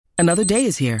Another day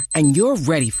is here, and you're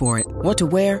ready for it. What to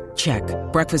wear? Check.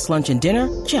 Breakfast, lunch, and dinner?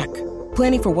 Check.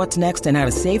 Planning for what's next and how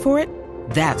to save for it?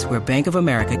 That's where Bank of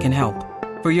America can help.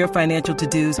 For your financial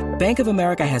to-dos, Bank of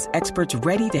America has experts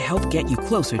ready to help get you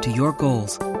closer to your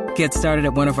goals. Get started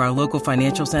at one of our local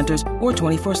financial centers or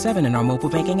 24/7 in our mobile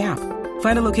banking app.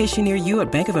 Find a location near you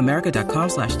at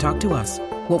bankofamerica.com/talktous.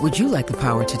 What would you like the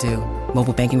power to do?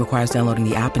 Mobile banking requires downloading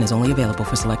the app and is only available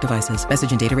for select devices.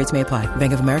 Message and data rates may apply.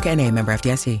 Bank of America N.A., member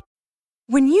FDIC.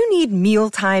 When you need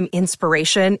mealtime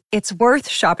inspiration, it's worth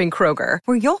shopping Kroger,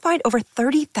 where you'll find over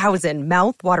 30,000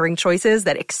 mouth-watering choices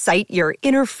that excite your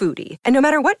inner foodie. And no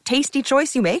matter what tasty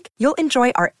choice you make, you'll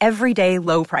enjoy our everyday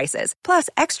low prices, plus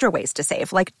extra ways to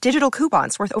save, like digital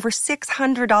coupons worth over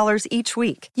 $600 each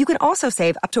week. You can also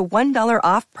save up to $1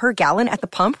 off per gallon at the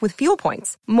pump with fuel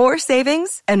points. More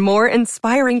savings and more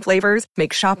inspiring flavors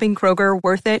make shopping Kroger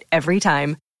worth it every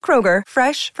time. Kroger,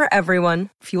 fresh for everyone.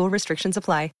 Fuel restrictions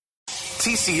apply.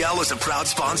 TCL is a proud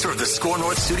sponsor of the Score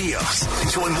North Studios.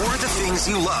 Enjoy more of the things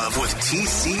you love with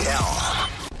TCL.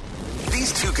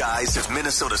 These two guys have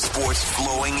Minnesota sports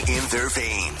flowing in their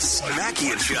veins.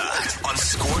 Mackie and Judd on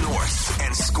Score North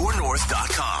and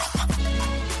ScoreNorth.com.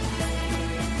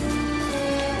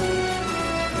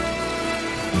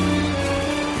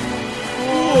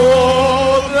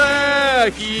 Oh,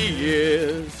 there he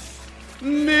is,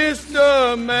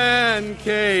 Mr.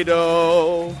 Mankato.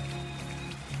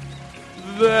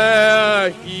 There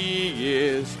he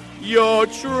is, your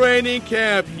training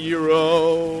camp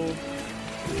hero.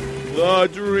 The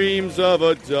dreams of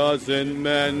a dozen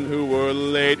men who were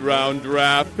late-round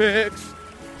draft picks,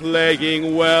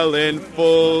 plaguing well in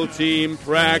full team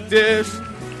practice.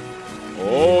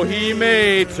 Oh, he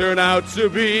may turn out to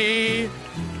be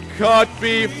cut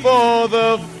before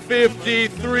the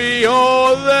 53.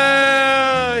 Oh,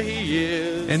 there he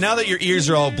is. And now that your ears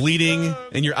are all bleeding,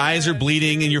 and your eyes are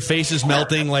bleeding, and your face is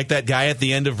melting like that guy at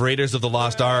the end of Raiders of the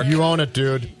Lost Ark. You own it,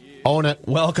 dude. Own it.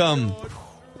 Welcome.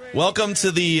 Welcome to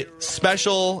the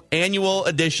special annual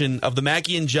edition of the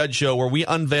Mackie and Judd Show, where we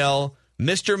unveil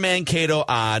Mr. Mankato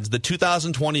odds. The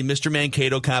 2020 Mr.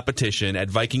 Mankato competition at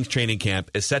Vikings training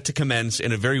camp is set to commence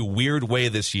in a very weird way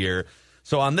this year.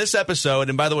 So on this episode,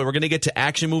 and by the way, we're going to get to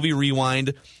Action Movie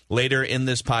Rewind later in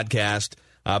this podcast,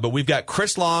 but we've got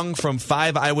Chris Long from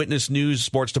 5 Eyewitness News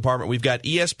Sports Department. We've got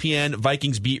ESPN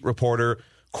Vikings beat reporter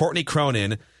Courtney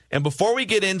Cronin. And before we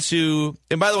get into,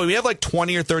 and by the way, we have like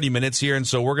 20 or 30 minutes here, and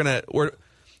so I'm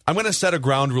going to set a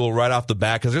ground rule right off the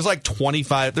bat, because there's like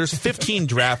 15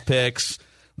 draft picks,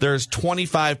 there's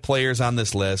 25 players on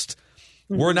this list.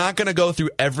 We're not going to go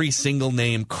through every single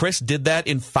name. Chris did that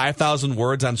in 5,000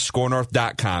 words on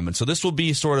ScoreNorth.com, and so this will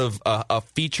be sort of a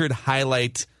featured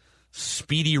highlight,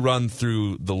 speedy run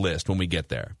through the list when we get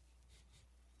there.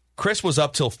 Chris was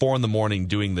up till 4 a.m.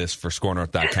 doing this for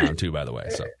ScoreNorth.com too, by the way.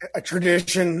 So a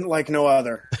tradition like no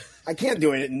other. I can't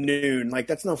do it at noon. Like,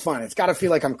 that's no fun. It's got to feel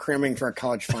like I'm cramming for a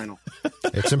college final.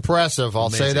 It's impressive. I'll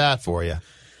say that for you.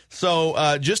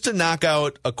 So just to knock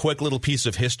out a quick little piece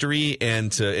of history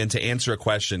and to answer a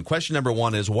question. Question number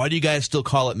 1 is, why do you guys still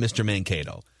call it Mr.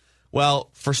 Mankato?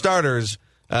 Well, for starters,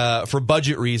 for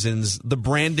budget reasons, the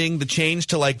branding, the change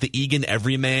to like the Egan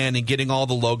Everyman and getting all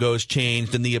the logos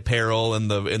changed and the apparel and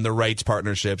the rights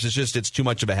partnerships, it's too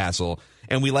much of a hassle.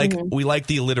 And we like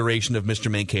the alliteration of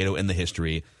Mr. Mankato in the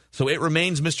history. So it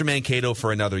remains Mr. Mankato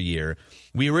for another year.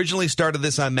 We originally started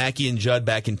this on Mackie and Judd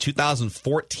back in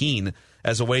 2014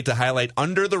 as a way to highlight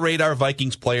under-the-radar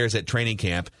Vikings players at training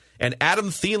camp. And Adam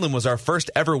Thielen was our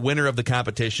first ever winner of the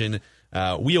competition.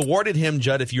 We awarded him,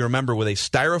 Judd, if you remember, with a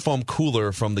styrofoam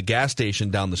cooler from the gas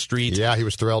station down the street. Yeah, he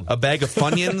was thrilled. A bag of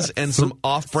Funyuns and some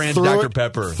off-brand Dr.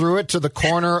 Pepper. Threw it to the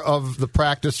corner of the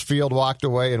practice field, walked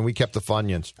away, and we kept the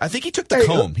Funyuns. I think he took the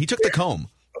comb. He took the comb.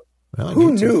 Well,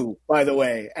 who knew, by the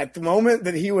way, at the moment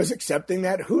that he was accepting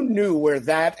that, who knew where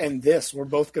that and this were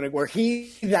both going to, where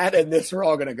that and this were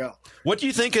all going to go? What do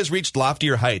you think has reached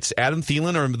loftier heights, Adam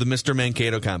Thielen or the Mr.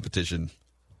 Mankato competition?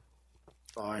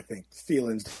 Oh, I think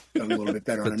Thielen's done a little bit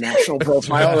better on a national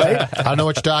profile, right? I know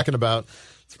what you're talking about.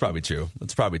 It's probably true.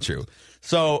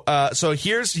 So,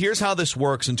 here's how this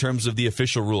works in terms of the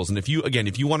official rules. And if you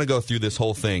want to go through this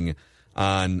whole thing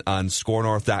on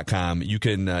ScoreNorth.com, you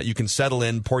can settle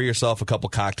in, pour yourself a couple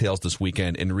cocktails this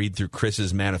weekend, and read through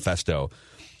Chris's manifesto.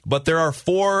 But there are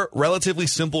 4 relatively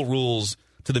simple rules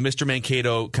to the Mr.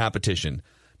 Mankato competition.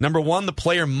 Number 1, the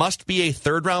player must be a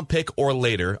third-round pick or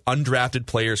later. Undrafted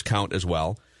players count as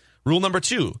well. Rule number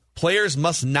 2, players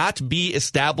must not be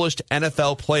established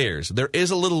NFL players. There is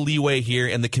a little leeway here,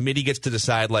 and the committee gets to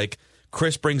decide, like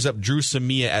Chris brings up Drew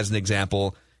Samia as an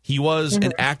example. He was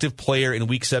an active player in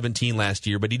Week 17 last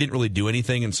year, but he didn't really do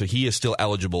anything, and so he is still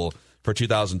eligible for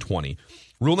 2020.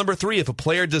 Rule number 3, if a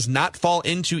player does not fall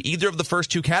into either of the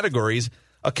first two categories,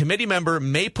 a committee member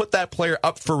may put that player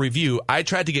up for review. I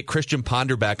tried to get Christian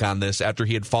Ponder back on this after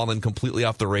he had fallen completely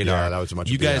off the radar. Yeah, that was a bunch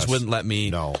You of guys BS. wouldn't let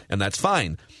me, No. and that's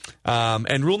fine.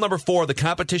 And rule number 4, the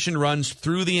competition runs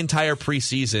through the entire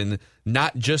preseason,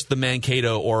 not just the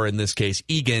Mankato, or in this case,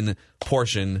 Egan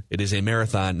portion. It is a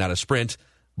marathon, not a sprint.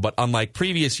 But unlike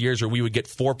previous years where we would get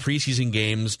 4 preseason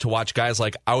games to watch guys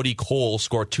like Audi Cole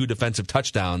score 2 defensive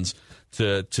touchdowns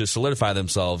to solidify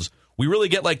themselves, we really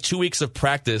get like 2 weeks of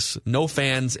practice, no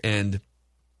fans, and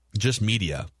just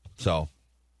media. So,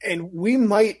 And we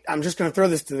might, I'm just going to throw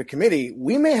this to the committee,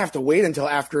 we may have to wait until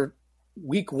after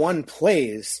week 1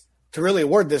 plays to really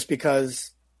award this,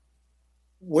 because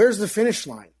where's the finish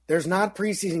line? There's not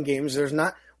preseason games.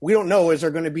 We don't know, is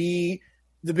there going to be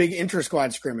the big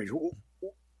inter-squad scrimmage?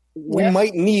 We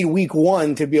might need week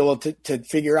 1 to be able to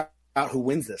figure out who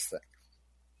wins this thing.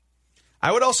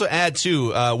 I would also add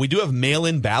too, we do have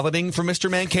mail-in balloting for Mr.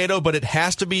 Mankato, but it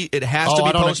has to be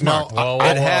postmarked.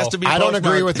 It has to be. I don't postmarked.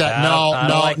 agree with that.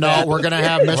 No. We're going to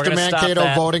have Mr. gonna stop Mankato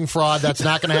that. voting fraud. That's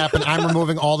not going to happen. I'm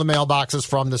removing all the mailboxes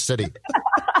from the city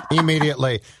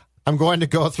immediately. I'm going to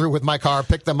go through with my car,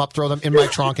 pick them up, throw them in my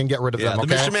trunk, and get rid of them. The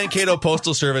Okay? Mr. Mankato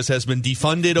Postal Service has been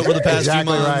defunded over the past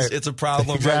Exactly few months. right. It's a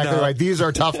problem Exactly right now. right. These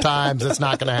are tough times. It's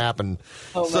not going to happen.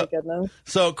 Oh my goodness.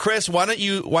 So, Chris, why don't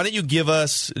you give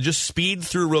us, just speed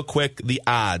through real quick the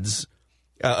odds?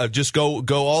 Just go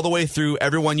all the way through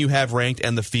everyone you have ranked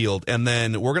and the field, and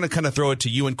then we're going to kind of throw it to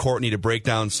you and Courtney to break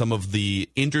down some of the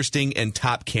interesting and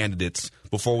top candidates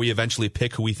before we eventually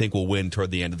pick who we think will win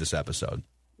toward the end of this episode.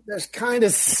 There's kind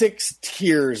of 6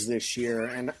 tiers this year,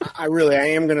 and I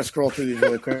am going to scroll through these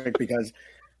really quick, because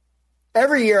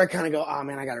every year I kind of go, oh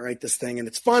man, I got to write this thing, and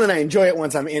it's fun and I enjoy it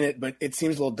once I'm in it, but it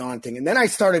seems a little daunting. And then I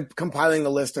started compiling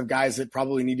the list of guys that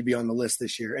probably need to be on the list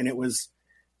this year, and it was,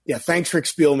 thanks Rick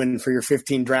Spielman for your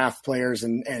 15 draft players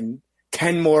and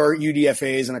 10 more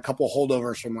UDFAs and a couple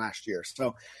holdovers from last year.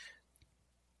 So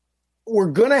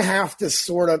we're going to have to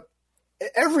sort of,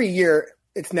 every year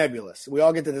it's nebulous. We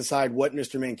all get to decide what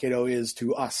Mr. Mankato is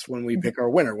to us when we pick our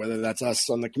winner, whether that's us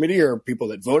on the committee or people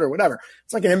that vote or whatever.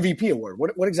 It's like an MVP award.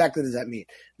 What exactly does that mean?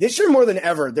 This year, more than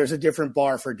ever, there's a different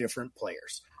bar for different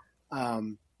players.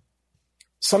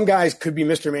 Some guys could be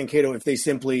Mr. Mankato if they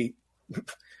simply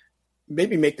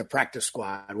maybe make the practice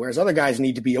squad, whereas other guys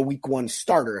need to be a week 1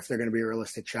 starter if they're going to be a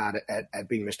realistic shot at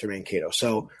being Mr. Mankato.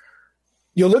 So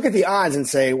you'll look at the odds and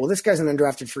say, well, this guy's an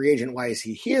undrafted free agent. Why is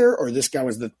he here? Or this guy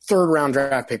was the 3rd round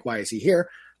draft pick. Why is he here?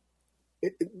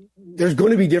 There's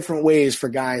going to be different ways for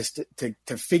guys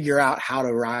to figure out how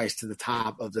to rise to the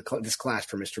top of this class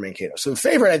for Mr. Mankato. So the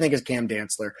favorite, I think, is Cam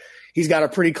Dantzler. He's got a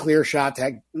pretty clear shot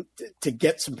to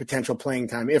get some potential playing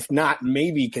time. If not,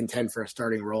 maybe contend for a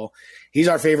starting role. He's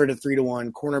our favorite at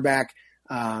 3-1. Cornerback,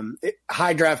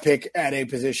 high draft pick at a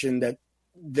position that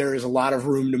there is a lot of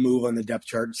room to move on the depth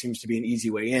chart. It seems to be an easy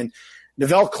way in.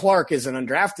 Neville Clark is an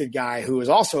undrafted guy who is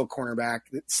also a cornerback.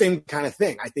 Same kind of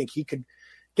thing. I think he could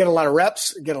get a lot of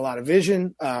reps, get a lot of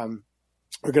vision, or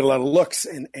get a lot of looks.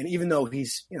 And even though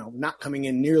he's not coming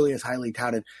in nearly as highly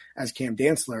touted as Cam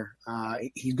Dantzler,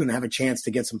 he's going to have a chance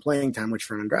to get some playing time, which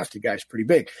for an undrafted guy is pretty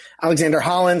big. Alexander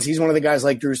Hollins, he's one of the guys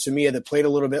like Drew Samia that played a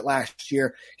little bit last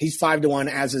year. He's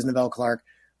 5-1, as is Neville Clark.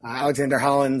 Alexander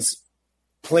Hollins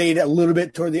played a little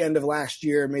bit toward the end of last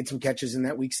year, made some catches in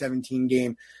that Week 17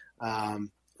 game.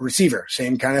 Receiver,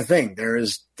 same kind of thing. There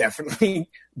is definitely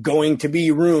going to be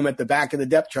room at the back of the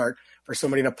depth chart for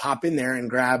somebody to pop in there and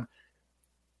grab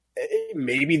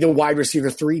maybe the wide receiver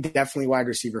 3, definitely wide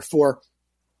receiver 4.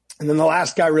 And then the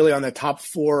last guy really on the top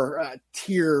 4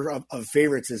 tier of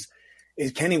favorites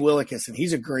is Kenny Willekes, and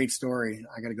he's a great story.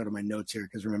 I got to go to my notes here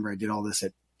because remember I did all this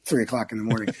at 3:00 in the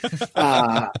morning.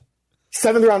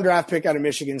 7th round draft pick out of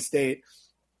Michigan State.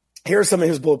 Here are some of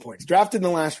his bullet points. Drafted in the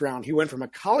last round, he went from a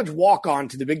college walk-on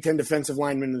to the Big Ten Defensive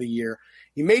Lineman of the Year.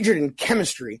 He majored in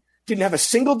chemistry, didn't have a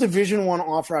single Division I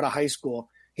offer out of high school.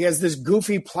 He has this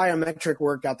goofy plyometric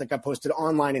workout that got posted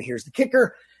online, and here's the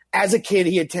kicker. As a kid,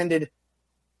 he attended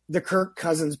the Kirk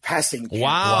Cousins passing camp.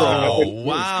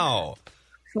 Wow.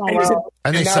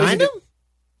 And they signed him?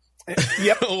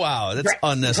 Yep. Wow, that's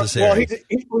unnecessary.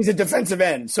 Well, he's a defensive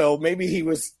end, so maybe he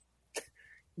was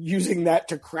using that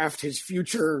to craft his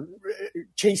future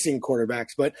chasing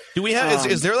quarterbacks. But do we have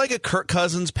is there like a Kirk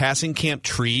Cousins passing camp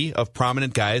tree of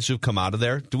prominent guys who've come out of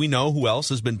there? Do we know who else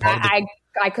has been part of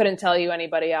I couldn't tell you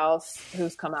anybody else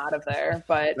who's come out of there,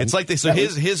 but it's like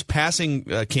his passing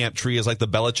camp tree is like the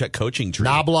Belichick coaching tree.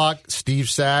 Knobloch, Steve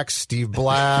Sachs, Steve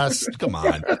Blass. Come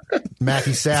on.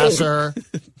 Matthew Sasser.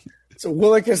 So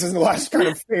Willikis is the last kind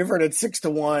of favorite at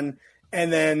 6-1.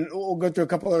 And then we'll go through a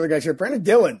couple other guys here. Brandon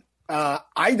Dillon.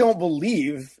 I don't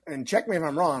believe, and check me if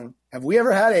I'm wrong, have we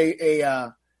ever had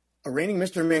a reigning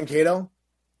Mr. Mankato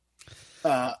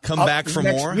come back for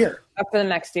more? Up for the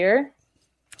next year?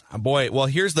 Boy, well,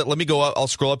 let me go up. I'll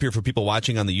scroll up here for people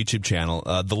watching on the YouTube channel.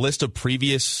 The list of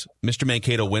previous Mr.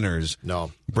 Mankato winners.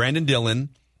 No. Brandon Dillon,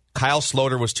 Kyle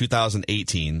Sloter was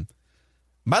 2018.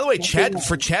 By the way,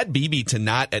 Chad Beebe to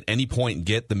not at any point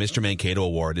get the Mr. Mankato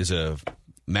award is a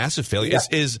massive failure.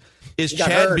 Yeah. Is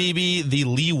Chad Beebe the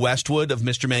Lee Westwood of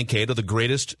Mr. Mankato, the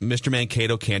greatest Mr.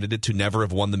 Mankato candidate to never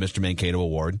have won the Mr. Mankato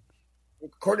award?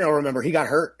 Courtney will remember he got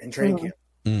hurt in training camp.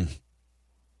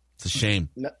 It's a shame.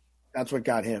 No, that's what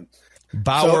got him.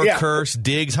 Bauer, Kearse,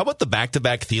 Diggs. How about the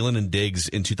back-to-back Thielen and Diggs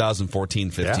in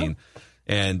 2014-15?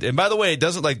 Yeah. And by the way, it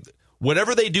doesn't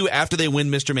whatever they do after they win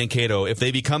Mr. Mankato, if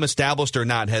they become established or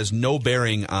not, has no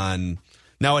bearing on.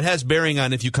 Now it has bearing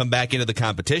on if you come back into the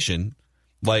competition.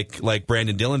 Like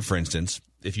Brandon Dillon, for instance,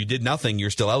 if you did nothing, you're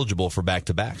still eligible for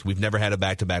back-to-backs. We've never had a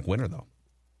back-to-back winner, though.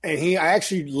 And I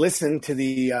actually listened to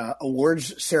the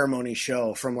awards ceremony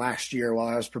show from last year while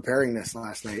I was preparing this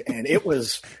last night, and it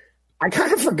was – I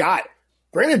kind of forgot.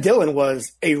 Brandon Dillon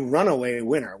was a runaway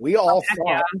winner. We all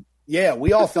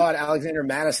thought Alexander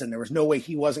Madison, there was no way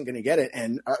he wasn't going to get it.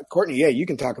 And Courtney, you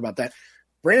can talk about that.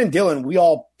 Brandon Dillon,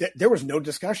 there was no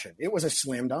discussion. It was a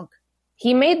slam dunk.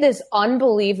 He made this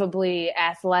unbelievably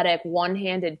athletic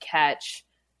one-handed catch.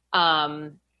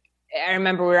 I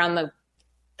remember we were on the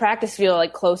practice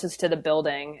field, closest to the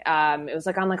building. It was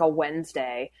on a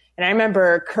Wednesday. And I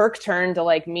remember Kirk turned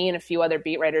to me and a few other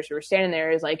beat writers who were standing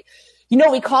there. He's like,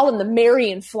 we call him the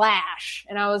Marion Flash.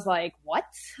 And I was like, what?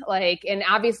 And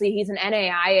obviously he's an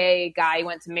NAIA guy. He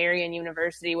went to Marion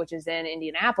University, which is in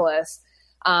Indianapolis.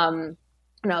 And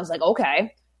I was like,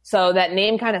 okay. So that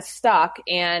name kind of stuck,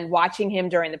 and watching him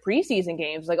during the preseason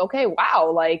games, okay,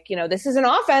 wow, this is an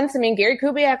offense. I mean, Gary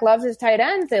Kubiak loves his tight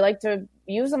ends. They like to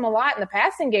use them a lot in the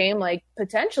passing game,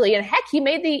 potentially. And heck, he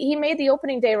made the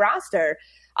opening day roster.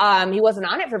 He wasn't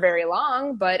on it for very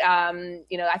long, but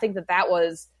I think that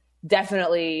was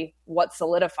definitely what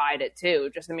solidified it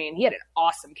too. He had an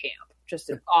awesome camp.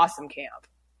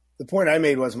 The point I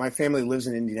made was my family lives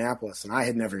in Indianapolis, and I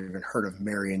had never even heard of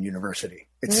Marion University.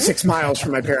 It's 6 miles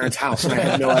from my parents' house, and I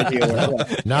had no idea where it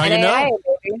was. Now you know.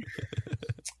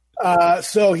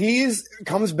 So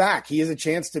comes back. He has a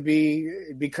chance to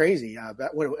be crazy. I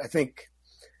think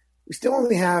we still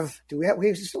only have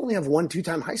one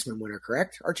two-time Heisman winner,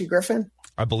 correct? Archie Griffin?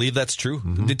 I believe that's true.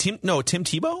 Mm-hmm. Tim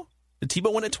Tebow? Did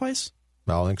Tebow win it twice?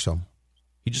 I don't think so.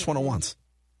 He just won it once.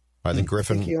 I think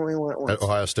Griffin he only won it once. At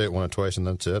Ohio State won it twice, and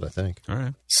that's it, I think. All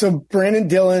right. So Brandon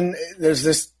Dillon,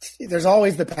 there's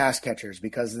always the pass catchers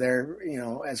because they're,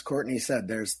 as Courtney said,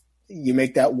 you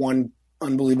make that one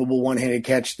unbelievable one-handed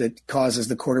catch that causes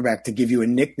the quarterback to give you a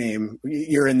nickname.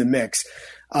 You're in the mix.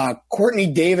 Courtney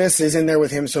Davis is in there with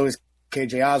him. So is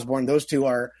KJ Osborne. Those two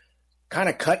are kind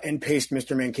of cut and paste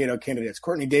Mr. Mankato candidates.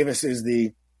 Courtney Davis is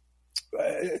the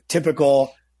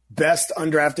typical best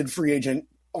undrafted free agent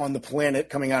on the planet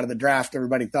coming out of the draft.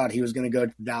 Everybody thought he was going to go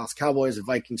to the Dallas Cowboys. The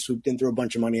Vikings swooped in, threw a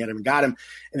bunch of money at him and got him.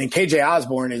 And then KJ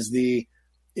Osborne is the,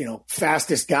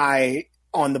 fastest guy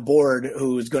on the board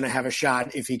who's going to have a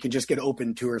shot if he can just get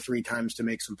open 2 or 3 times to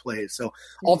make some plays. So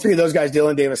all three of those guys,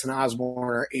 Dillon, Davis, and Osborne,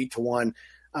 are 8-1.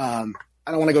 I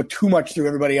don't want to go too much through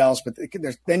everybody else, but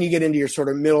then you get into your sort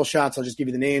of middle shots. I'll just give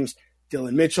you the names: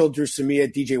 Dylan Mitchell, Drew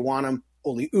Samia, DJ Wanham,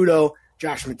 Oli Udoh,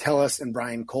 Josh Metellus, and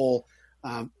Brian Cole.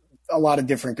 A lot of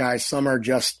different guys. Some are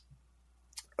just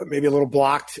maybe a little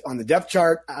blocked on the depth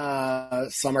chart.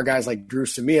 Some are guys like Drew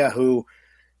Samia, who,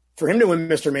 for him to win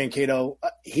Mr. Mankato,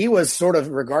 he was sort of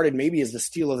regarded maybe as the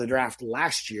steal of the draft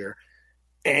last year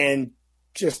and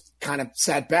just kind of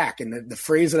sat back. And the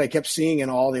phrase that I kept seeing in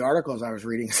all the articles I was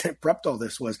reading as I prepped all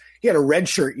this was he had a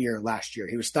redshirt year last year.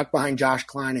 He was stuck behind Josh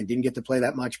Klein and didn't get to play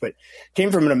that much, but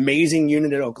came from an amazing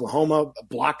unit at Oklahoma,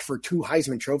 blocked for 2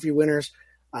 Heisman Trophy winners.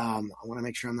 I want to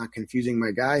make sure I'm not confusing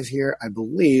my guys here. I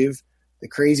believe the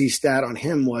crazy stat on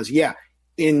him was,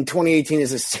 in 2018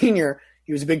 as a senior,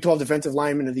 he was a Big 12 Defensive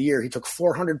Lineman of the Year. He took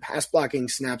 400 pass blocking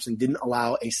snaps and didn't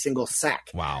allow a single sack.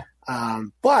 Wow.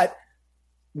 But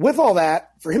with all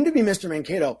that, for him to be Mr.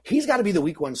 Mankato, he's got to be the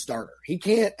week 1 starter. He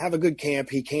can't have a good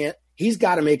camp. He's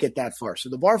got to make it that far. So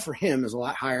the bar for him is a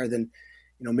lot higher than,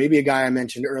 maybe a guy I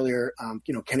mentioned earlier,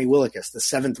 Kenny Willikis, the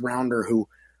 7th rounder who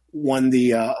won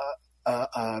the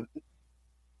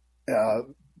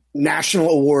national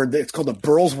award. It's called the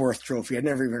Burlsworth Trophy. I'd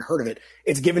never even heard of it.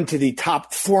 It's given to the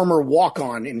top former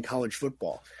walk-on in college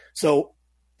football. So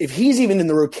if he's even in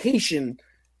the rotation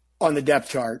on the depth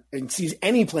chart and sees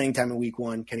any playing time in week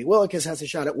one, Kenny Willekes has a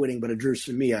shot at winning, but a Drew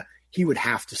Samia, he would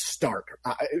have to start,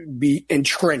 be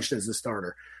entrenched as the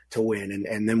starter to win.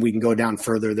 And then we can go down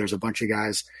further. There's a bunch of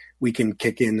guys we can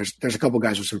kick in. There's a couple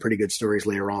guys with some pretty good stories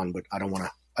later on, but I don't want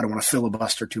to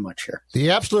filibuster too much here.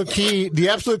 The absolute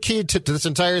key to this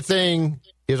entire thing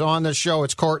is on this show.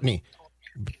 It's Courtney.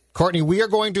 Courtney, we are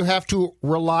going to have to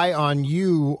rely on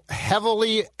you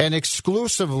heavily and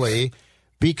exclusively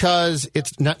because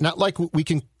it's not like we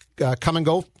can come and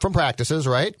go from practices,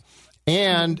 right?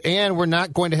 And we're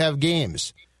not going to have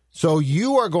games. So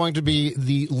you are going to be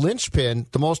the linchpin,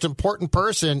 the most important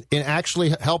person in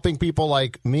actually helping people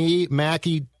like me,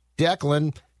 Mackie,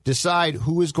 Declan, decide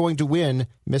who is going to win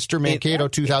Mr. Mankato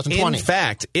 2020. In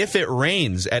fact, if it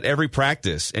rains at every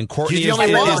practice and Courtney is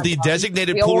the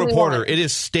designated pool reporter, it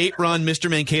is state-run Mr.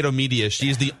 Mankato Media.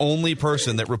 She's the only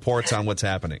person that reports on what's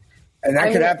happening. And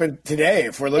that could happen today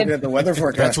if we're looking at the weather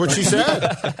forecast. That's what she said.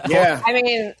 Yeah. I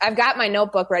mean, I've got my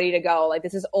notebook ready to go. Like,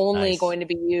 this is only going to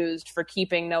be used for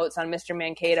keeping notes on Mr.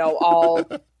 Mankato, all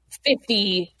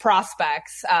 50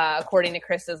 prospects, according to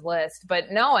Chris's list.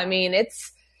 But no, I mean,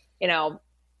 it's,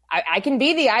 I can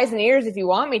be the eyes and ears if you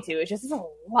want me to. It's just a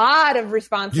lot of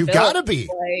responsibility. You gotta be.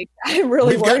 Like, I'm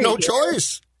really We've got no here.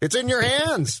 choice. It's in your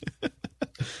hands.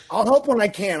 I'll help when I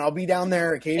can. I'll be down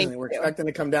there occasionally. Thank We're you. expecting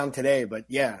to come down today, but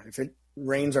yeah, if it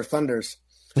rains or thunders,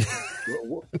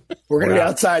 we're going to be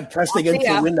outside pressed against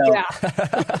the window.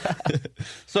 Yeah.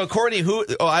 So, Courtney,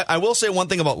 I will say one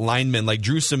thing about linemen like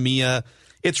Drew Samia.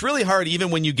 It's really hard,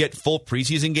 even when you get full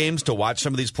preseason games, to watch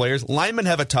some of these players. Linemen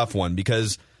have a tough one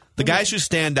because the guys who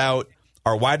stand out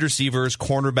are wide receivers,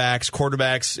 cornerbacks,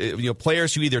 quarterbacks,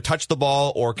 players who either touch the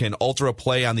ball or can alter a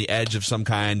play on the edge of some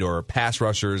kind, or pass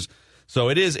rushers. So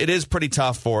it is pretty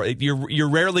tough for you're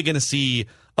rarely going to see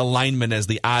a lineman as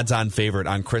the odds-on favorite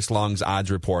on Chris Long's odds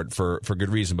report for good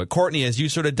reason. But Courtney, as you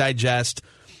sort of digest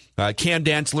Cam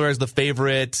Dantzler as the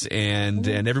favorite and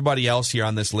everybody else here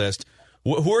on this list,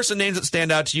 who are some names that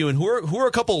stand out to you, and who are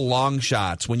a couple long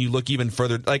shots when you look even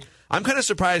further? Like, I'm kind of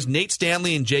surprised Nate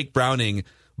Stanley and Jake Browning,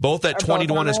 both at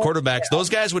 20-1 as quarterbacks. Those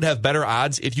guys would have better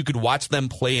odds if you could watch them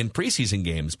play in preseason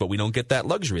games, but we don't get that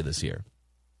luxury this year.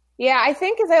 Yeah, I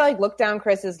think as I look down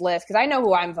Chris's list, because I know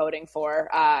who I'm voting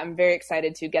for, I'm very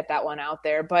excited to get that one out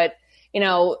there. But,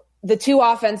 the two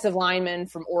offensive linemen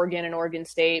from Oregon and Oregon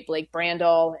State, Blake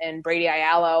Brandel and Brady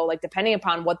Ayalo, depending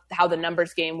upon how the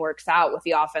numbers game works out with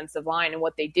the offensive line and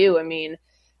what they do, I mean,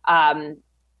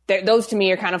 those to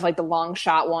me are kind of like the long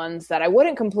shot ones that I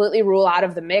wouldn't completely rule out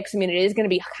of the mix. I mean, it is going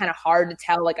to be kind of hard to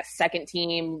tell a second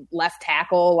team left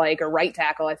tackle, or right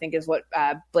tackle, I think is what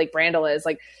Blake Brandel is.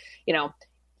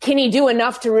 Can he do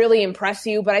enough to really impress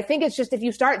you? But I think it's just if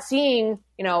you start seeing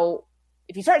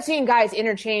guys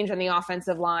interchange on the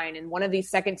offensive line and one of these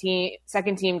second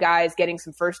team guys getting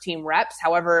some first team reps,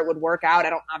 however it would work out. I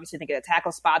don't obviously think at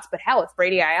tackle spots, but hell, if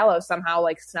Brady Ayalo somehow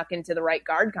snuck into the right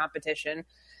guard competition,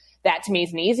 that to me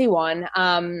is an easy one.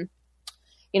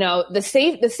 The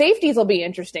safeties will be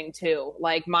interesting too,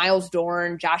 like Miles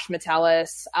Dorn, Josh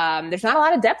Metellus. There's not a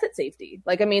lot of depth at safety.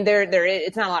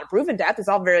 It's not a lot of proven depth. It's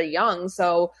all very young.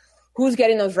 So who's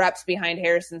getting those reps behind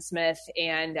Harrison Smith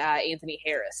and Anthony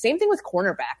Harris? Same thing with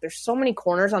cornerback. There's so many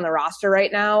corners on the roster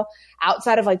right now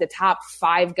outside of the top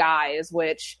 5 guys,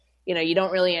 which, you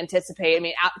don't really anticipate. I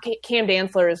mean, Cam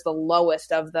Dantzler is the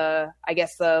lowest of the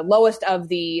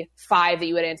 5 that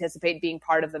you would anticipate being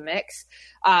part of the mix.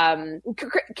 I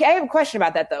have a question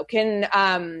about that though.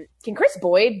 Can Chris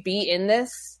Boyd be in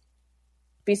this?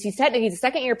 Because he's a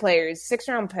second-year player. He's a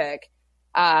 6th-round pick.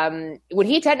 Would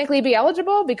he technically be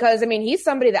eligible? Because I mean, he's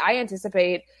somebody that I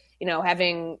anticipate,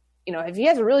 having, if he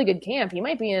has a really good camp, he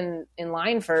might be in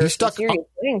line for serious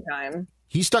playing time.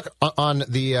 He stuck on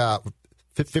the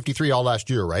 53 all last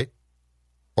year, right?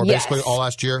 Or basically all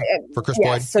last year for Chris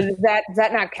Boyd. So does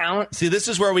that not count? See, this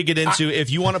is where we get into if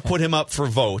you want to put him up for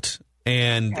vote,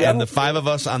 and the 5 of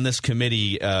us on this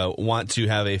committee want to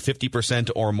have a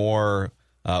 50% or more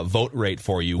vote rate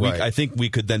for you. Right. I think we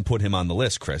could then put him on the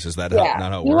list, Chris. Is that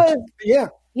not how it works?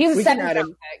 He was a 7th-round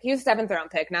pick. He was a 7th-round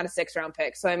pick, not a 6th-round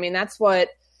pick. So, I mean, that's what,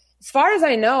 as far as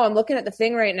I know, I'm looking at the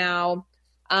thing right now.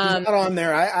 He's not on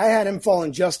there. I had him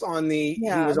falling just on he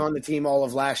was on the team all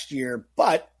of last year,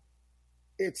 but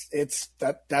it's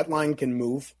that line can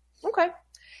move. Okay.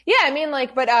 Yeah, I mean,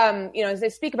 but as they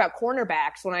speak about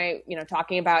cornerbacks, when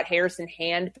talking about Harrison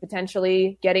Hand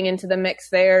potentially getting into the mix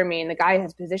there, I mean, the guy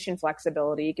has position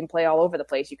flexibility. He can play all over the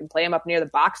place. You can play him up near the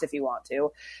box if you want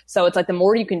to. So it's like the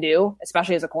more you can do,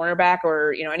 especially as a cornerback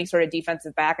or, any sort of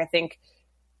defensive back, I think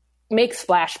make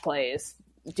splash plays,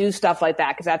 do stuff like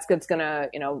that, because that's going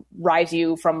to, rise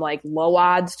you from like low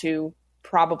odds to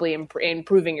probably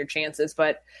improving your chances.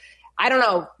 But I don't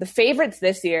know, the favorites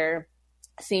this year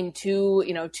seem too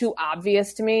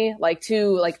obvious to me.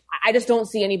 I just don't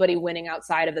see anybody winning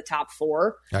outside of the top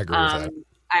 4. I agree with that.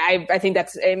 I think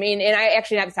that's, and I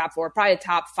actually have the top 4, probably a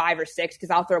top 5 or 6, because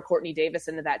I'll throw Courtney Davis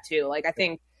into that too. Like, I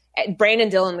think Brandon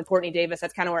Dillon and Courtney Davis,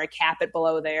 that's kind of where I cap it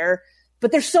below there.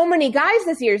 But there's so many guys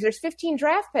this year. There's 15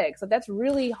 draft picks. So that's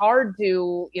really hard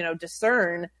to,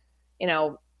 discern,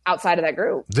 outside of that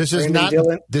group. This is not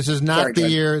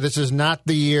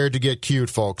the year to get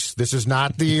cute, folks. This is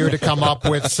not the year to come up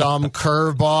with some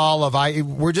curveball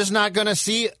we're just not going to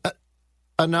see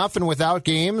enough. And without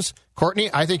games,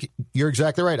 Courtney, I think you're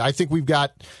exactly right. I think we've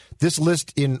got this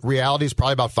list in reality is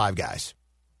probably about 5 guys.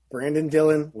 Brandon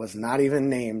Dillon was not even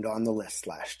named on the list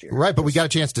last year. Right, but we got a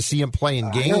chance to see him play in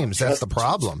games. That's the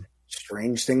problem.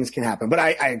 Strange things can happen, but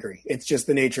I agree. It's just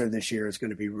the nature of this year is going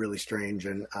to be really strange.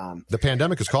 And the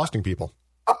pandemic is costing people.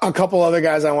 A couple other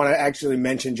guys I want to actually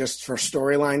mention just for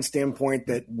storyline standpoint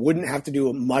that wouldn't have to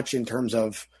do much in terms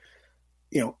of,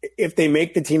 if they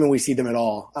make the team and we see them at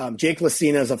all. Jake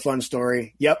Lucina is a fun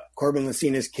story. Yep, Corbin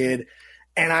Lucina's kid.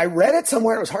 And I read it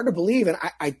somewhere. It was hard to believe, and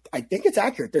I think it's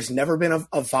accurate. There's never been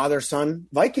a father-son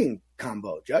Viking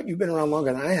combo. Judd, you've been around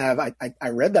longer than I have. I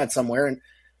read that somewhere, and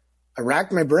I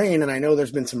racked my brain, and I know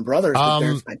there's been some brothers.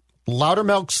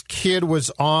 Loudermilk's kid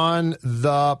was on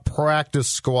the practice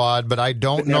squad, but I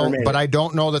don't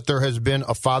know that there has been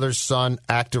a father-son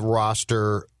active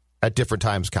roster at different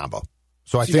times combo.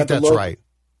 So I think that's right.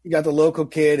 You got the local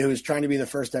kid who was trying to be the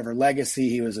first ever legacy.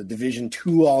 He was a Division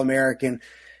II All-American.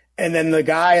 And then the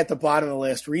guy at the bottom of the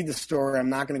list, read the story. I'm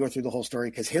not going to go through the whole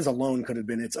story because his alone could have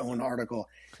been its own article.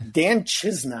 Dan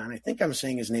Chisnan, I think I'm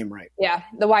saying his name right. Yeah,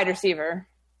 the wide receiver.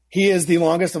 He is the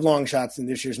longest of long shots in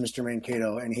this year's Mr.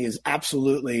 Mankato, and he is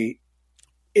absolutely,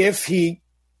 if he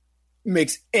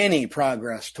makes any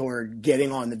progress toward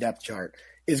getting on the depth chart,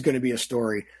 is going to be a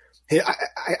story.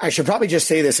 I should probably just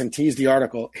say this and tease the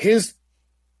article. His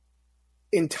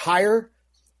entire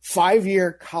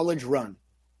 5-year college run,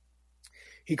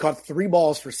 he caught 3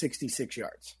 balls for 66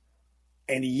 yards,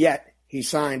 and yet he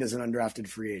signed as an undrafted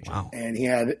free agent. Wow. And he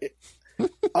had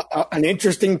an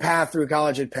interesting path through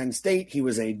college at Penn State. He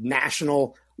was a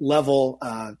national level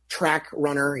track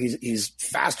runner. He's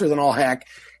faster than all heck.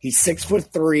 He's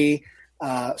 6'3".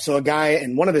 So a guy,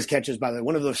 and one of his catches, by the way,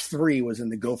 one of those 3 was in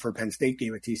the Gopher Penn State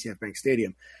game at TCF Bank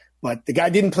Stadium. But the guy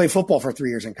didn't play football for 3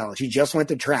 years in college. He just went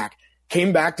to track,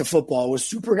 came back to football, was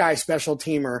super guy, special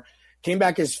teamer, came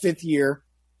back his 5th year,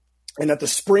 and at the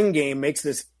spring game makes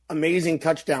this amazing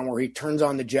touchdown where he turns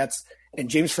on the Jets, and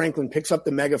James Franklin picks up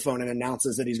the megaphone and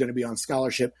announces that he's going to be on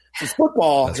scholarship for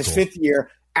football his 5th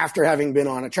year after having been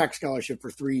on a track scholarship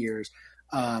for 3 years.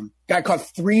 Guy caught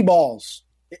 3 balls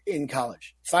in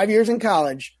college, 5 years in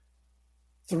college,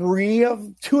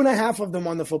 2.5 of them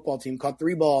on the football team, caught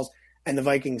 3 balls, and the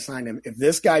Vikings signed him. If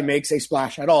this guy makes a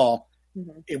splash at all,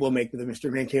 it will make the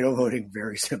Mr. Mankato voting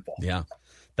very simple. Yeah.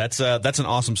 That's an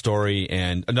awesome story.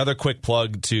 And another quick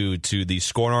plug to the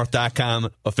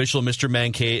ScoreNorth.com official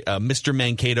Mr.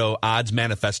 Mankato odds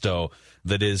manifesto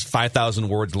that is 5,000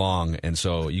 words long. And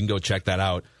so you can go check that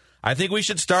out. I think we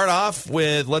should start off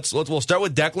with we'll start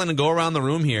with Declan and go around the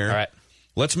room here. All right.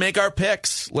 Let's make our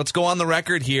picks. Let's go on the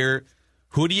record here.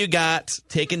 Who do you got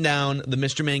taking down the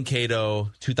Mr.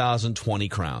 Mankato 2020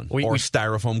 crown or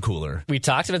styrofoam cooler? We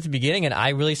talked about it at the beginning, and I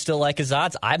really still like his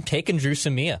odds. I'm taking Drew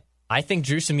Samia. I think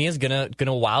Drew Samia is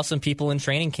gonna wow some people in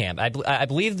training camp. I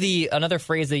believe another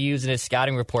phrase they used in his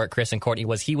scouting report, Chris and Courtney,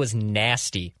 was he was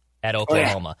nasty at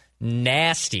Oklahoma. Oh, yeah.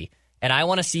 Nasty. And I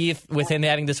want to see if, with him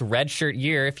having this redshirt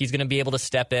year, if he's going to be able to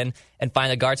step in and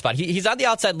find the guard spot. He's on the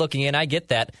outside looking in. I get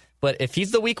that. But if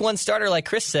he's the week 1 starter, like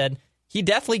Chris said, he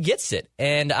definitely gets it.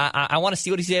 And I want to see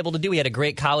what he's able to do. He had a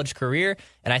great college career,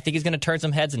 and I think he's going to turn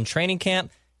some heads in training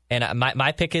camp. And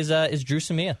my pick is Drew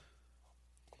Samia.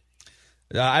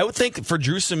 I would think for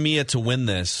Drew Samia to win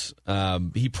this,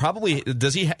 he probably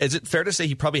does. Is it fair to say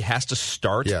he probably has to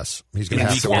start? Yes, he's going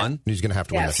to have to win. He's going to have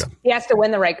to win that job. He has to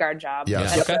win the right guard job.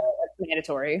 Yes. That's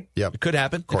mandatory. Yep, it could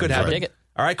happen. Courtney's it could happen. Right.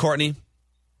 All right, Courtney.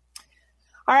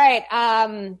 All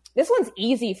right, this one's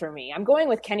easy for me. I'm going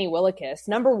with Kenny Willekes.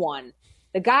 Number 1,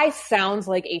 the guy sounds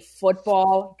like a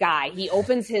football guy. He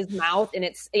opens his mouth, and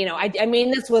it's I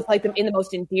mean this with in the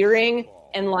most endearing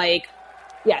and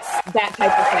Yes, that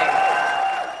type of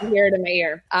thing. You hear it in my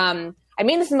ear. I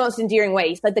mean this in the most endearing way.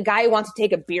 He's like the guy who wants to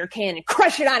take a beer can and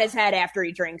crush it on his head after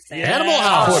he drinks it. Animal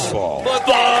House. Football. Football.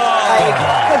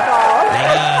 Yeah.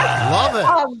 Love it.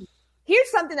 Here's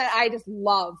something that I just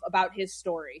love about his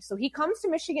story. So he comes to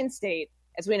Michigan State,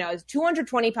 as we know, as a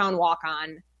 220-pound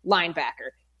walk-on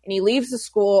linebacker. And he leaves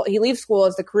school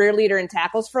as the career leader in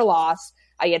tackles for loss.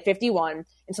 He had 51.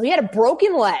 And so he had a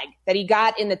broken leg that he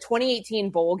got in the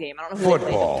 2018 bowl game. I don't know who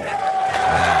Football.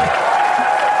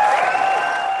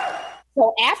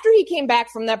 So after he came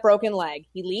back from that broken leg,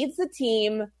 he leads the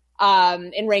team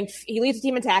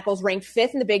in tackles, ranked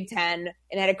 5th in the Big Ten,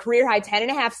 and had a career high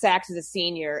 10.5 sacks as a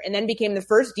senior, and then became the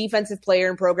first defensive player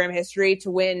in program history to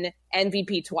win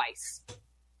MVP twice.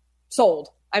 Sold.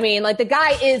 I mean, like, the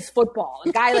guy is football.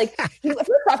 The guy, like,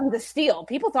 first off, he's a steal.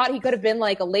 People thought he could have been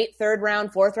like a late 3rd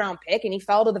round, 4th round pick, and he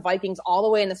fell to the Vikings all the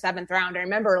way in the 7th round. I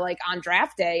remember, like, on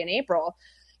draft day in April,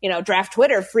 draft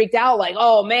Twitter freaked out like,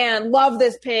 oh man, love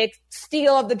this pick,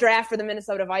 steal of the draft for the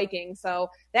Minnesota Vikings. So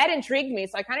that intrigued me.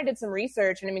 So I kind of did some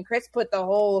research, and I mean, Chris put the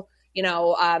whole,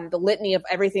 the litany of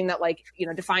everything that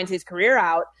defines his career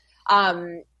out.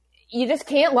 You just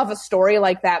can't love a story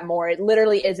like that more. It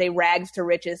literally is a rags to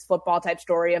riches football type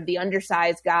story of the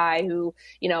undersized guy who,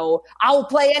 I'll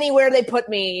play anywhere they put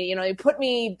me. They put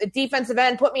me at defensive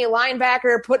end, put me at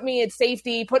linebacker, put me at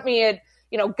safety, put me at,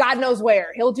 God knows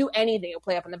where. He'll do anything. He'll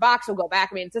play up in the box. He'll go back.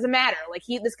 I mean, it doesn't matter. Like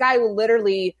this guy will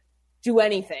literally do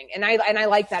anything. And I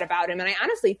like that about him. And I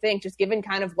honestly think, just given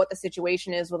kind of what the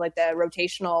situation is with like the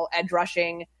rotational edge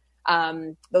rushing,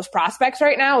 those prospects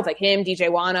right now, with like him, DJ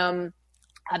Wanham,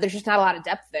 there's just not a lot of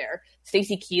depth there.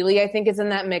 Stacey Keeley, I think, is in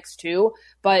that mix too.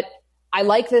 But I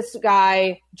like this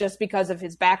guy just because of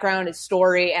his background, his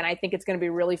story, and I think it's going to be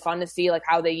really fun to see like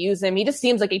how they use him. He just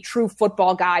seems like a true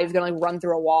football guy who's going to like run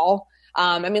through a wall.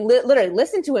 I mean, literally,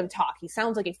 listen to him talk. He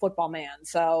sounds like a football man.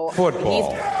 So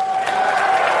football.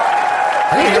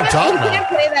 We can't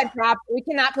play that drop. We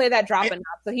cannot play that drop enough.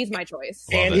 So he's my choice.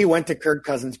 And he went to Kirk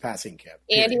Cousins passing camp.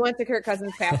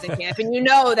 And you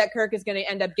know that Kirk is going to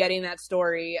end up getting that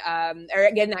story or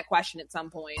getting that question at some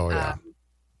point. Oh, yeah.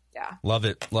 Yeah. Love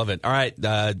it. All right.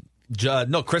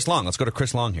 Chris Long. Let's go to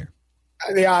Chris Long here.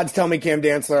 The odds tell me Cam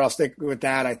Dantzler. I'll stick with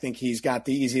that. I think he's got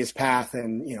the easiest path,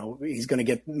 and he's going to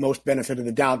get most benefit of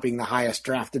the doubt, being the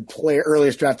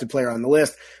earliest drafted player on the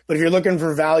list. But if you're looking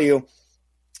for value,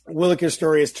 Williker's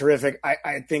story is terrific.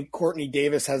 I think Courtney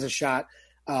Davis has a shot.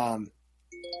 I'm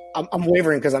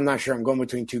wavering because I'm not sure. I'm going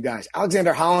between two guys.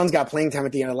 Alexander Hollins got playing time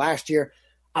at the end of last year.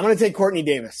 I'm going to take Courtney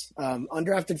Davis,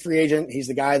 undrafted free agent. He's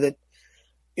the guy that,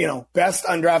 best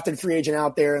undrafted free agent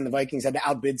out there, and the Vikings had to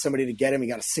outbid somebody to get him. He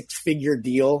got a 6-figure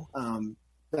deal.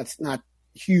 That's not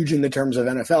huge in the terms of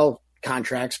NFL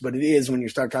contracts, but it is when you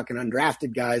start talking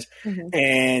undrafted guys. Mm-hmm.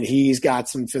 And he's got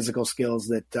some physical skills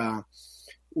that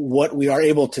what we are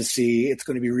able to see, it's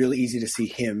going to be really easy to see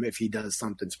him if he does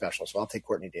something special. So I'll take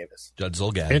Courtney Davis. Judd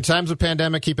Zulgad. In times of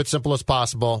pandemic, keep it simple as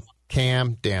possible.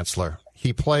 Cam Dantzler.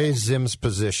 He plays Zim's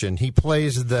position. He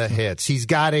plays the hits. He's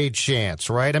got a chance,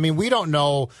 right? I mean, we don't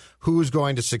know who's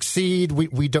going to succeed.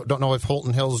 We don't know if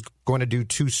Holton Hill's going to do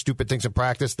 2 stupid things in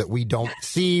practice that we don't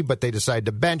see, but they decide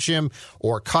to bench him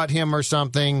or cut him or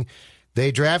something.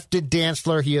 They drafted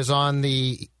Dantzler. He's on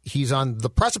the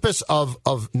precipice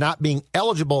of not being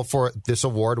eligible for this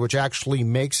award, which actually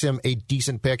makes him a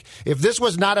decent pick. If this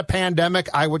was not a pandemic,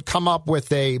 I would come up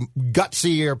with a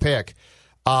gutsier pick.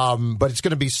 But it's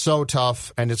going to be so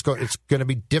tough, and it's going to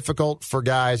be difficult for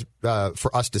guys,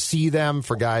 for us to see them,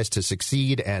 for guys to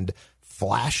succeed and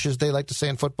flash, as they like to say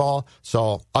in football.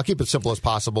 So I'll keep it simple as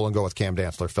possible and go with Cam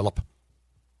Dantzler. Philip?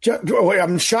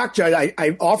 I'm shocked, Judd.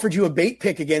 I offered you a bait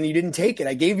pick again. You didn't take it.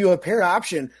 I gave you a pair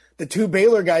option. The 2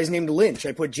 Baylor guys named Lynch.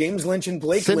 I put James Lynch and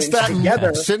Blake Lynch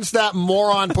together. Since that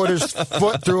moron put his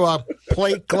foot through a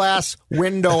plate glass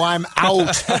window, I'm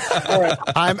out.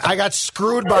 I got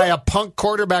screwed by a punk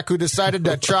quarterback who decided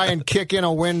to try and kick in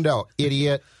a window.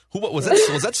 Idiot. What was that?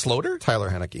 Was that Sloter? Tyler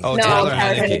Henneke. Oh, No, Tyler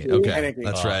Henneke. Okay, Henneke.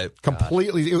 that's right.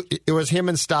 Completely. It was him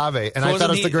and Stave, and I thought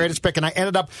it was the greatest pick, and I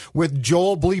ended up with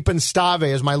Joel Bleepin Stave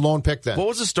as my lone pick then. What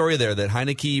was the story there? That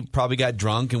Heineke probably got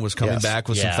drunk and was coming back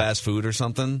with some fast food or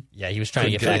something? Yeah, he was trying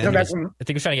to get back. I think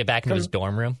he was trying to get back into his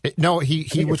dorm room. No,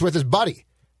 he was with his buddy.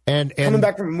 And coming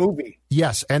back from a movie.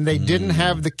 Yes, and they didn't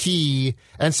have the key,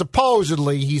 and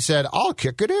supposedly he said, I'll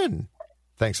kick it in.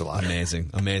 Thanks a lot.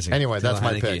 Amazing. Anyway, that's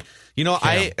my pick.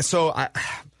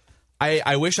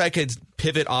 I wish I could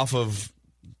pivot off of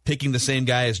picking the same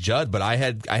guy as Judd, but I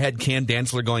had Cam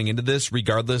Dantzler going into this,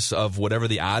 regardless of whatever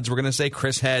the odds were going to say.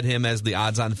 Chris had him as the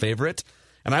odds-on favorite,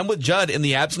 and I'm with Judd. In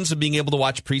the absence of being able to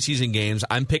watch preseason games,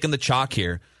 I'm picking the chalk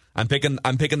here. I'm picking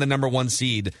the number 1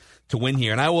 seed to win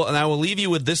here. And I will leave you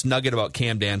with this nugget about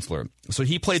Cam Dantzler. So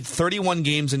he played 31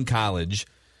 games in college,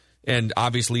 and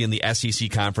obviously in the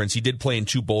SEC conference. He did play in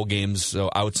 2 bowl games, so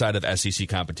outside of SEC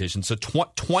competition. So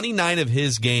 29 of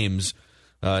his games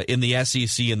in the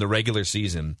SEC in the regular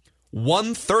season.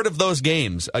 1/3 of those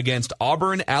games against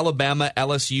Auburn, Alabama,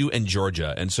 LSU, and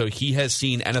Georgia. And so he has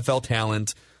seen NFL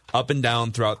talent up and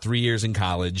down throughout 3 years in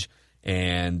college,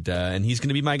 and he's going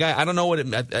to be my guy. I don't know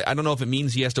if it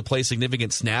means he has to play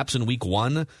significant snaps in week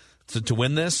 1 to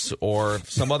win this or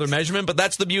some other measurement, but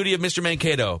that's the beauty of Mr.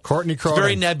 Mankato. Courtney Cronin. It's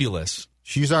very nebulous.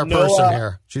 She's our person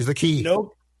here. She's the key.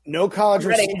 No college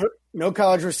receiver. No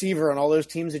college receiver on all those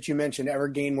teams that you mentioned ever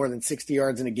gained more than 60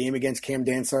 yards in a game against Cam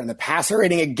Dantzler, and the passer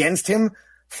rating against him,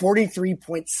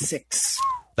 43.6.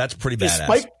 That's pretty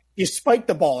badass. You spike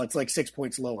the ball, it's like 6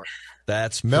 points lower.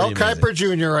 That's Mel Kiper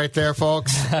Jr. right there,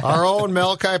 folks. Our own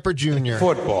Mel Kiper Jr.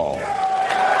 Football. He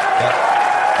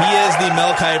is the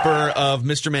Mel Kiper of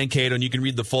Mr. Mankato, and you can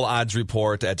read the full odds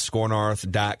report at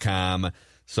scorenorth.com.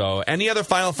 So any other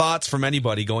final thoughts from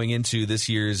anybody going into this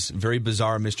year's very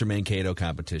bizarre Mr. Mankato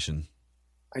competition?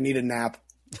 I need a nap.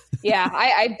 Yeah,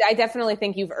 I definitely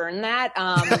think you've earned that.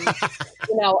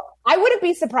 I wouldn't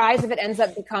be surprised if it ends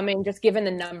up becoming, just given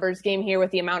the numbers game here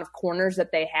with the amount of corners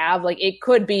that they have, like it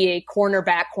could be a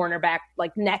cornerback,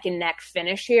 like neck and neck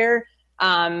finish here.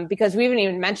 Because we haven't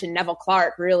even mentioned Neville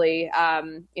Clark, really.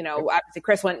 Obviously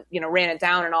Chris ran it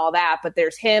down and all that, but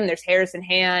there's him, there's Harrison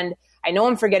Hand. I know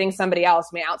I'm forgetting somebody else,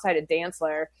 outside of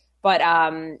Dantzler, but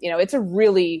it's a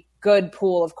really good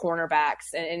pool of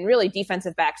cornerbacks and really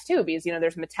defensive backs too, because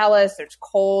there's Metellus, there's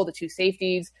Cole, the 2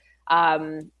 safeties.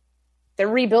 They're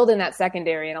rebuilding that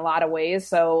secondary in a lot of ways.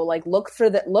 So look for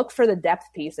the depth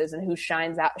pieces and who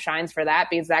shines for that,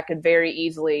 because that could very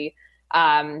easily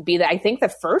be I think the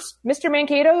first Mr.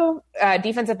 Mankato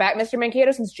defensive back Mr.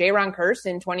 Mankato since J-Ron Kearse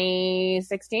in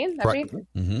 2016.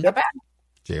 Not bad.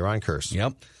 J-Ron Kearse.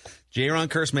 Yep. J-Ron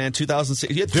Kearse, man,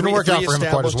 2006. Didn't work out for him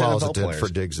quite as well as it did for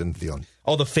Diggs and Thielen.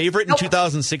 Oh, the favorite in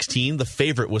 2016, the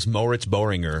favorite was Moritz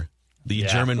Boehringer, the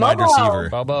German wide receiver.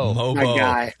 Mobo. My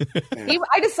guy.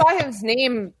 I just saw his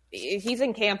name. He's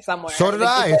in camp somewhere. So did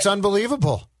I. It's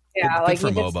unbelievable. Yeah, Good he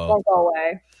for just Mobo. won't go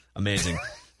away. Amazing.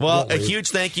 Well, a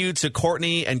huge thank you to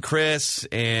Courtney and Chris,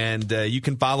 and you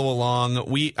can follow along.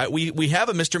 We have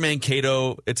a Mr.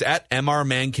 Mankato. It's at MR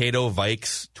Mankato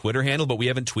Vikes Twitter handle, but we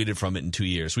haven't tweeted from it in 2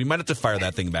 years. We might have to fire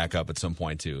that thing back up at some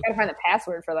point too. Gotta find the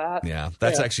password for that. Yeah,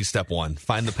 that's actually step 1.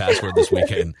 Find the password this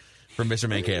weekend for Mr.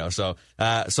 Mankato.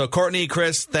 So Courtney,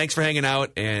 Chris, thanks for hanging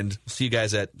out, and see you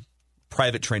guys at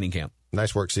private training camp.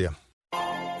 Nice work. See you.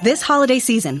 This holiday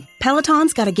season,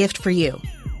 Peloton's got a gift for you.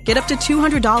 Get up to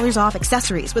 $200 off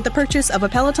accessories with the purchase of a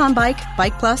Peloton bike,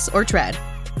 Bike Plus, or Tread.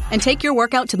 And take your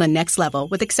workout to the next level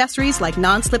with accessories like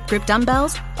non-slip grip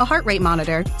dumbbells, a heart rate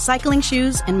monitor, cycling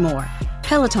shoes, and more.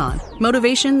 Peloton,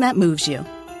 motivation that moves you.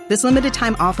 This limited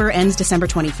time offer ends December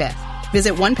 25th.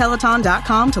 Visit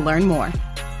onepeloton.com to learn more.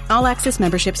 All access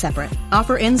membership separate.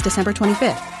 Offer ends December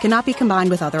 25th. Cannot be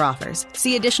combined with other offers.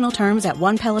 See additional terms at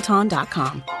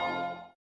onepeloton.com.